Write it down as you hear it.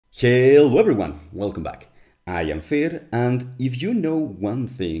Hello everyone, welcome back. I am Fer, and if you know one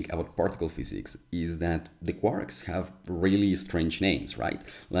thing about particle physics is that the quarks have really strange names, right?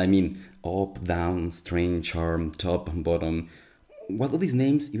 I mean, up, down, strange, arm, top, and bottom. What do these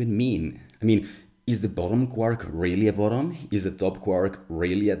names even mean? I mean, is the bottom quark really a bottom? Is the top quark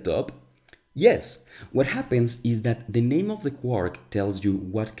really a top? Yes, what happens is that the name of the quark tells you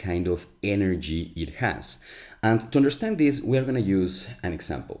what kind of energy it has. And to understand this, we are going to use an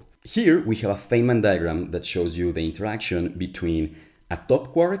example. Here we have a Feynman diagram that shows you the interaction between a top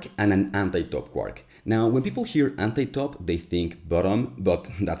quark and an anti-top quark. Now, when people hear anti-top, they think bottom, but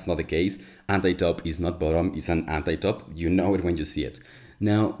that's not the case. Anti-top is not bottom, it's an anti-top. You know it when you see it.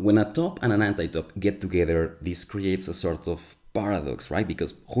 Now, when a top and an anti-top get together, this creates a sort of paradox, right?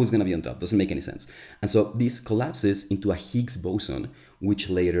 Because who's going to be on top? Doesn't make any sense. And so this collapses into a Higgs boson, which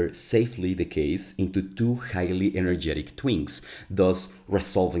later safely decays into two highly energetic twins, thus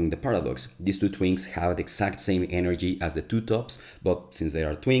resolving the paradox. These two twins have the exact same energy as the two tops, but since they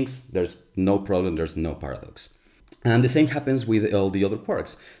are twins, there's no problem, there's no paradox. And the same happens with all the other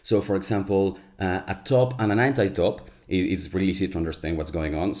quarks. So for example, a top and an anti-top, it's really easy to understand what's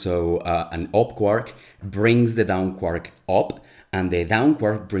going on. So an up quark brings the down quark up, and the down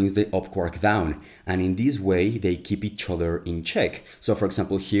quark brings the up quark down. And in this way, they keep each other in check. So for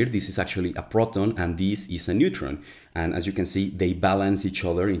example, here, this is actually a proton and this is a neutron. And as you can see, they balance each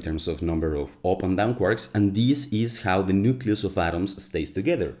other in terms of number of up and down quarks. And this is how the nucleus of atoms stays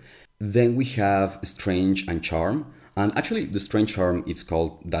together. Then we have strange and charm. And actually, the strange charm is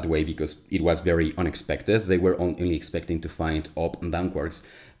called that way because it was very unexpected. They were only expecting to find up and down quarks.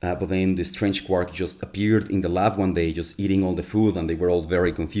 But then the strange quark just appeared in the lab one day, just eating all the food, and they were all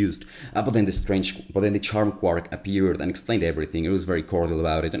very confused. But then the charm quark appeared and explained everything. It was very cordial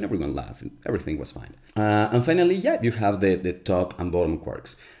about it, and everyone laughed, and everything was fine. And finally, yeah, you have the top and bottom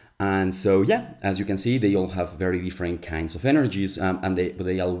quarks. And so, yeah, as you can see, they all have very different kinds of energies, and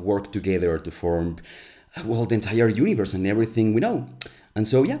they all work together to form, well, the entire universe and everything we know. And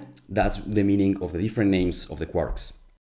so, yeah, that's the meaning of the different names of the quarks.